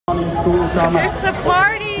It's a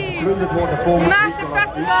party! Massive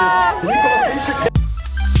festival!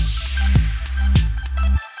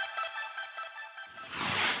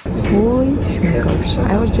 Holy schmeckers.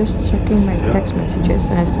 I was just checking my text messages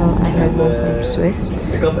and I saw I had one from Swiss.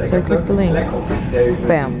 So I clicked the link.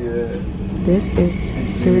 Bam. This is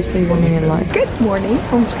seriously running in life. Good morning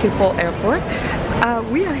from Schiphol Airport.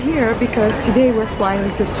 We are here because today we're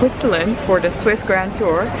flying to Switzerland for the Swiss Grand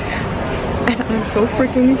Tour. And I'm so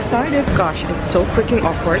freaking excited. Gosh, it's so freaking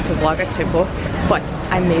awkward to vlog at Schiphol. But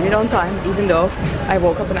I made it on time even though I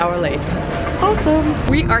woke up an hour late. Awesome!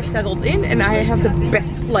 We are settled in and I have the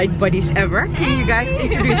best flight buddies ever. Can you guys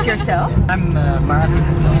introduce yourself? I'm Maarten.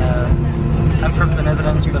 I'm from the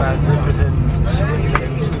Netherlands, but I represent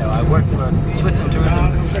Switzerland. You know, I work for Switzerland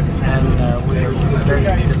Tourism, and we're very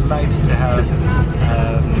delighted to have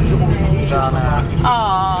Jana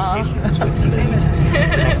in Switzerland.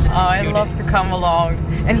 Oh, I love to come along.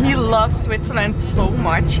 And he loves Switzerland so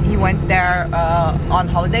much. He went there on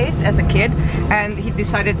holidays as a kid, and he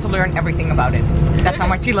decided to learn everything about it. That's how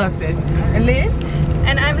much he loves it. And Lynn?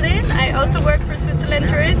 And I'm Lynn. I also work for Switzerland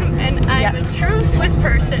Tourism, and I'm a true Swiss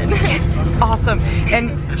person. Yes, awesome.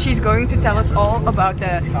 And she's going to tell us all about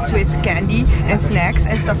the Swiss candy and snacks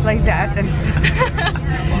and stuff like that. And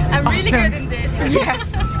I'm really good in this.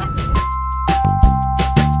 Yes.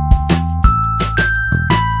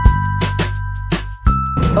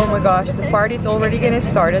 Oh my gosh, the party's already getting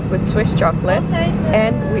started with Swiss chocolates,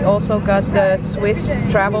 and we also got the Swiss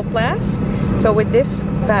travel pass. So with this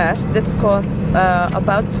pass, this costs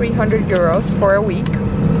about 300 euros for a week,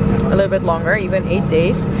 a little bit longer, even 8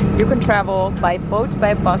 days. You can travel by boat,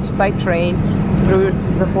 by bus, by train through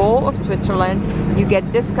the whole of Switzerland. You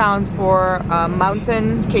get discounts for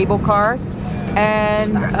mountain cable cars,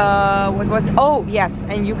 and oh yes,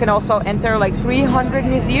 and you can also enter like 300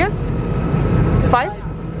 museums,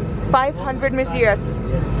 500 museums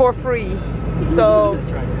for free. So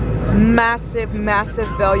massive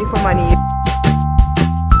value for money.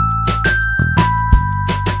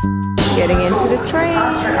 Getting into the train.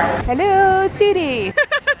 Hello, Zuri.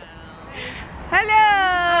 Hello,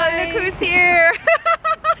 hi. Look who's here.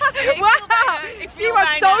 Wow, she was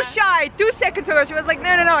so shy. 2 seconds ago, she was like, no,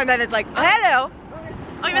 and then it's like, hello.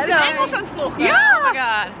 Oh, je bent in Engels aan het vloggen? Yeah. Oh my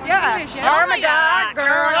god. Yeah. English, yeah. Oh my god,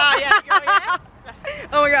 girl.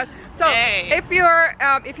 Oh my god. So, Hey. if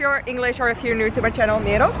you're English or if you're new to my channel,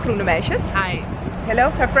 Merel, Groene Meisjes. Hi. Hello,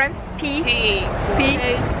 her friend P. Hey. P.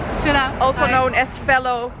 Hey. Suna. Also Hi. known as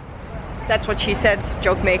fellow. That's what she said,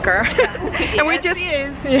 joke maker. And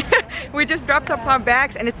we just dropped off our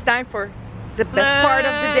bags and it's time for the best part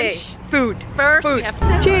of the day. Food. First, Food. we have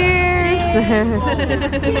to Cheers!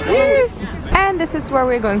 And this is where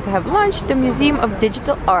we're going to have lunch, the Museum of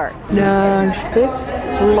Digital Art. Lunch. This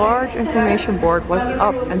large information board was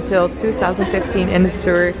up until 2015 in the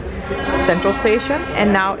Zurich Central Station,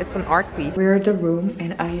 and now it's an art piece. We're at the room,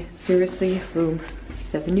 and room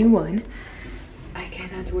 71. I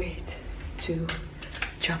cannot wait to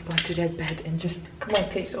jump onto that bed and just, come on,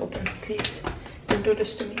 please open, please. Don't do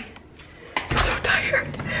this to me. I'm so tired.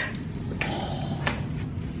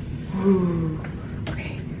 Ooh.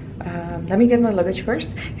 Okay, let me get my luggage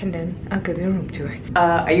first and then I'll give you a room tour.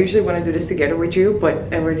 I usually want to do this together with you,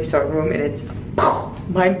 but I already saw a room and it's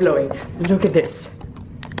mind-blowing. Look at this.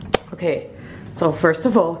 Okay, so first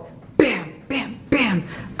of all, bam,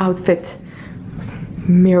 outfit,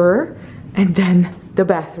 mirror, and then the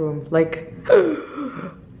bathroom. Like,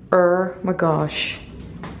 my gosh.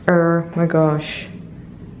 My gosh.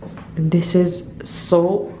 This is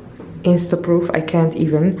so insta-proof, I can't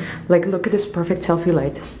even. Like, look at this perfect selfie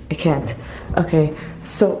light. I can't. Okay,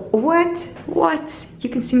 so what? You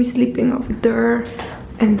can see me sleeping over there.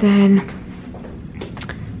 And then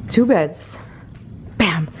 2 beds.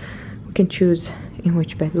 Bam! We can choose in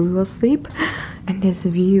which bed we will sleep. And this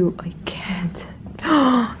view, I can't.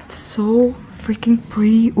 It's so freaking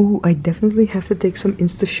pretty. Ooh, I definitely have to take some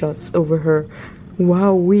insta shots over her.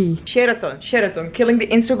 Wowee. Sheraton, killing the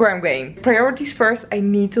Instagram game. Priorities first, I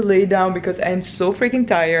need to lay down because I'm so freaking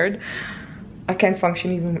tired. I can't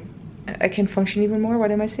function even more.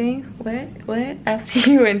 What am I saying? What? I'll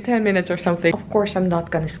see you in 10 minutes or something. Of course, I'm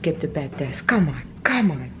not gonna skip the bed test. Come on.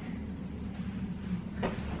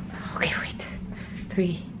 Okay, wait.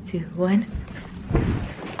 3, 2, 1.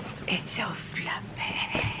 It's so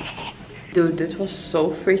fluffy. Dude, this was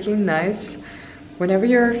so freaking nice. Whenever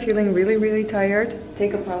you're feeling really tired,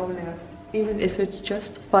 take a power nap. Even if it's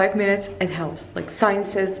just 5 minutes, it helps. Like science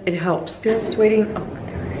says, it helps. Just waiting. Oh,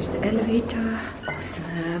 there's the elevator.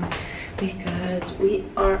 Awesome. Because we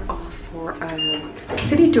are off for a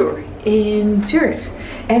city tour in Zurich.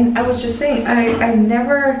 And I was just saying, I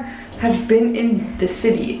never have been in the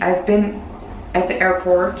city. I've been at the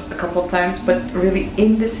airport a couple of times, but really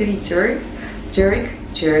in the city, Zurich,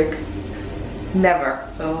 never.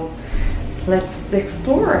 So let's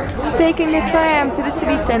explore. Taking the tram to the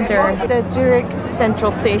city center, the Zurich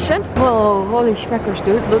Central Station. Whoa, holy schmeckers,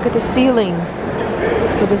 dude! Look at the ceiling.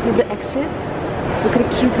 So this is the exit. Look at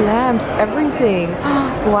the cute lamps, everything.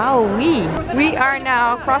 Wow, we are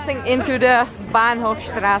now crossing into the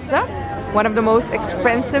Bahnhofstrasse, one of the most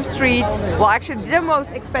expensive streets. Well, actually, the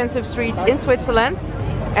most expensive street in Switzerland,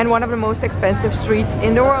 and one of the most expensive streets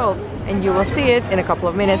in the world. And you will see it in a couple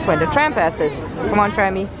of minutes when the tram passes. Come on,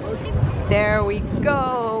 trammy. There we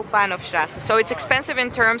go, Bahnhofstrasse. So it's expensive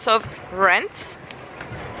in terms of rent.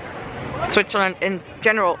 Switzerland in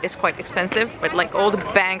general is quite expensive, but like all the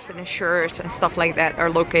banks and insurers and stuff like that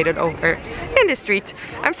are located over in the street.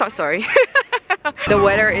 I'm so sorry. The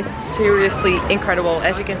weather is seriously incredible,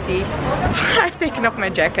 as you can see. I've taken off my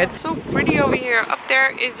jacket. So pretty over here. Up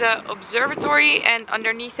there is an observatory, and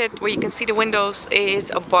underneath it, where you can see the windows,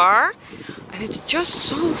 is a bar. And it's just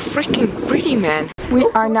so freaking pretty, man. We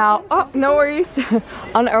are now, oh, no worries,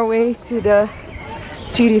 on our way to the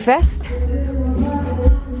Zuri Fascht.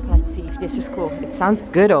 Let's see if this is cool. It sounds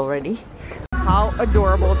good already. How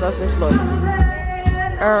adorable does this look?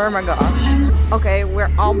 Oh my gosh. Okay,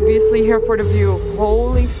 we're obviously here for the view.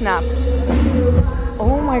 Holy snap.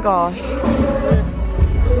 Oh my gosh.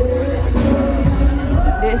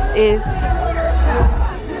 This is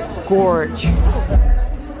gorge.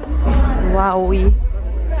 Wowie.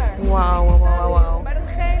 Wow, wow, wow, wow.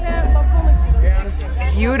 It's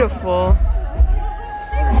beautiful.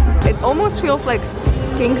 It almost feels like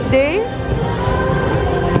King's Day.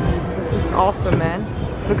 This is awesome, man.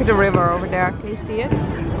 Look at the river over there. Can you see it?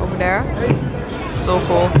 Over there. So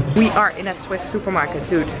cool. We are in a Swiss supermarket,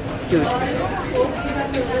 dude.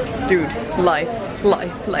 Life.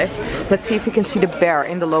 Let's see if we can see the bear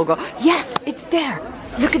in the logo. Yes, it's there.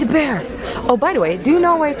 Look at the bear. Oh, by the way, do you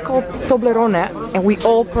know why it's called Toblerone? And we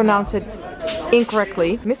all pronounce it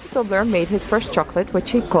incorrectly. Mr. Tobler made his first chocolate,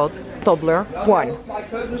 which he called Tobler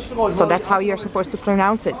 1. So that's how you're supposed to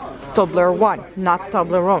pronounce it. Tobler 1, not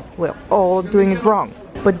Toblerone. We're all doing it wrong.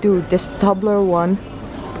 But dude, this Tobler 1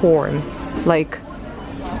 porn, like,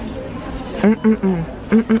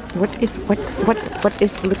 what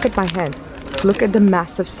is, look at my hand. Look at the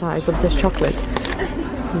massive size of this chocolate.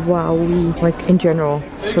 Wow, like in general,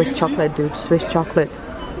 Swiss chocolate, dude, Swiss chocolate.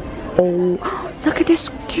 Oh, look at this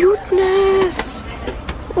cuteness.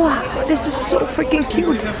 Wow, this is so freaking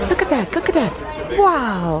cute. Look at that, look at that.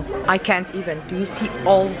 Wow. I can't even. Do you see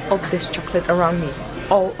all of this chocolate around me?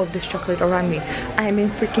 All of this chocolate around me. I'm in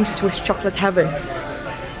freaking Swiss chocolate heaven.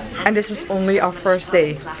 And this is only our first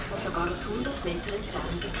day.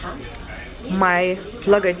 My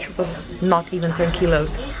luggage was not even 10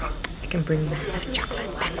 kilos. I can bring massive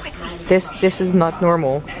chocolate back with me. This is not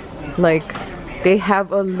normal. Like, they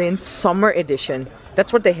have a Lindt summer edition.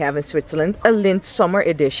 That's what they have in Switzerland, a Lindt summer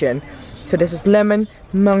edition. So this is lemon,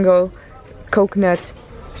 mango, coconut,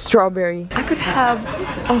 strawberry. I could have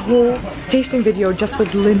a whole tasting video just with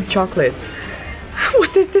Lindt chocolate.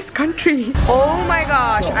 What is this country? Oh my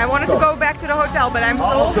gosh, I wanted to go back to the hotel, but I'm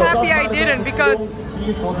so happy I didn't because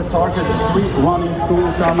it's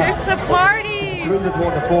a party!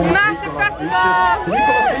 Massive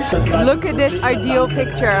festival! Look at this ideal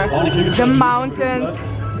picture. The mountains,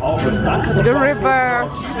 the river,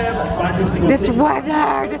 this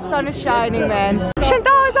weather, the sun is shining, man.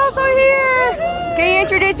 Chantal is also here! Can you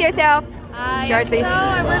introduce yourself? Shortly.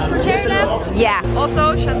 I work for Cherylab. Yeah.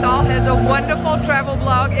 Also, Chantal has a wonderful travel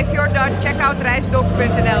blog. If you're done, check out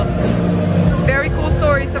reisdoc.nl. Very cool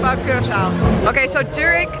stories about Curaçao. Okay, so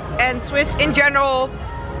Zurich and Swiss in general,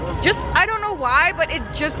 just, I don't know why, but it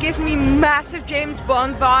just gives me massive James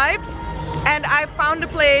Bond vibes. And I found a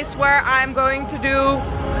place where I'm going to do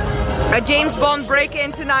a James Bond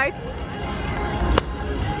break-in tonight.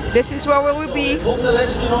 This is where we will be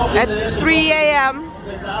at 3 AM.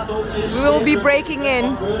 We will be breaking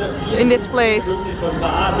in this place. This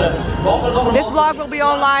vlog will be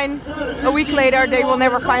online a week later. They will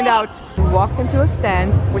never find out. We walked into a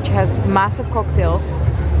stand which has massive cocktails.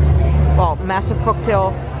 Well, massive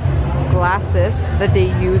cocktail glasses that they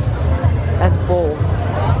use as bowls.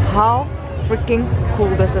 How freaking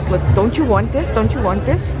cool does this look? Don't you want this? Don't you want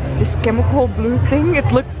this? This chemical blue thing?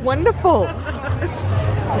 It looks wonderful.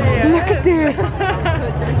 Look at this.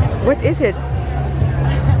 What is it?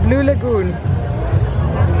 Blue Lagoon.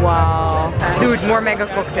 Wow. Dude, more mega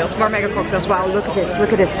cocktails, more mega cocktails. Wow, look at this,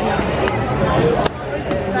 look at this.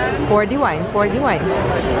 Pour the wine, pour the wine.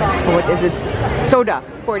 Oh, what is it? Soda.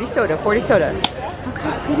 40 soda, 40 soda. Look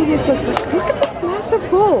how pretty this looks like. Look at this massive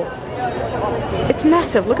bowl. It's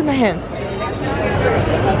massive. Look at my hand.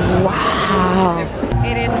 Wow.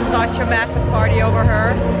 It is such a massive party over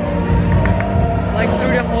here. Like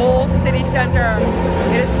through the whole city center.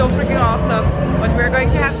 It is so freaking awesome. But we're going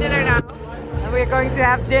to have dinner now. And we're going to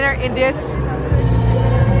have dinner in this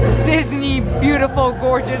Disney beautiful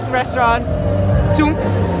gorgeous restaurant. Zurich.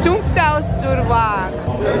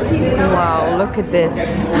 Wow, look at this.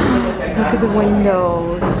 Look at the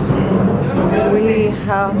windows. We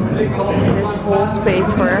have this whole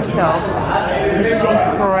space for ourselves. This is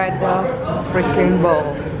incredible freaking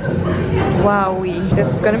bowl. Wowie.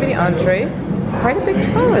 This is gonna be the entree. Quite a big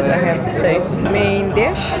toilet, I have to say. Main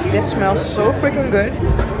dish. This smells so freaking good.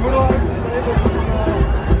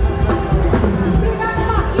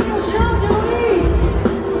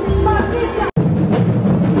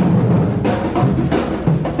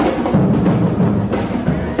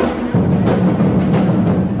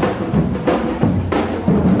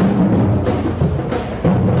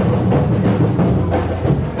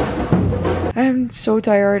 I'm so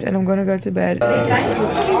tired and I'm gonna go to bed.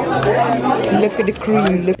 Look at the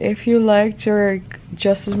cream. If you liked Zurich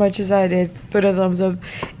just as much as I did, put a thumbs up.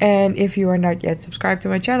 And if you are not yet subscribed to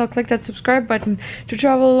my channel, click that subscribe button to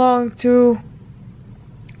travel along to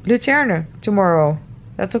Luzerne tomorrow.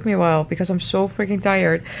 That took me a while because I'm so freaking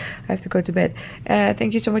tired. I have to go to bed.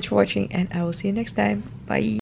 Thank you so much for watching and I will see you next time. Bye.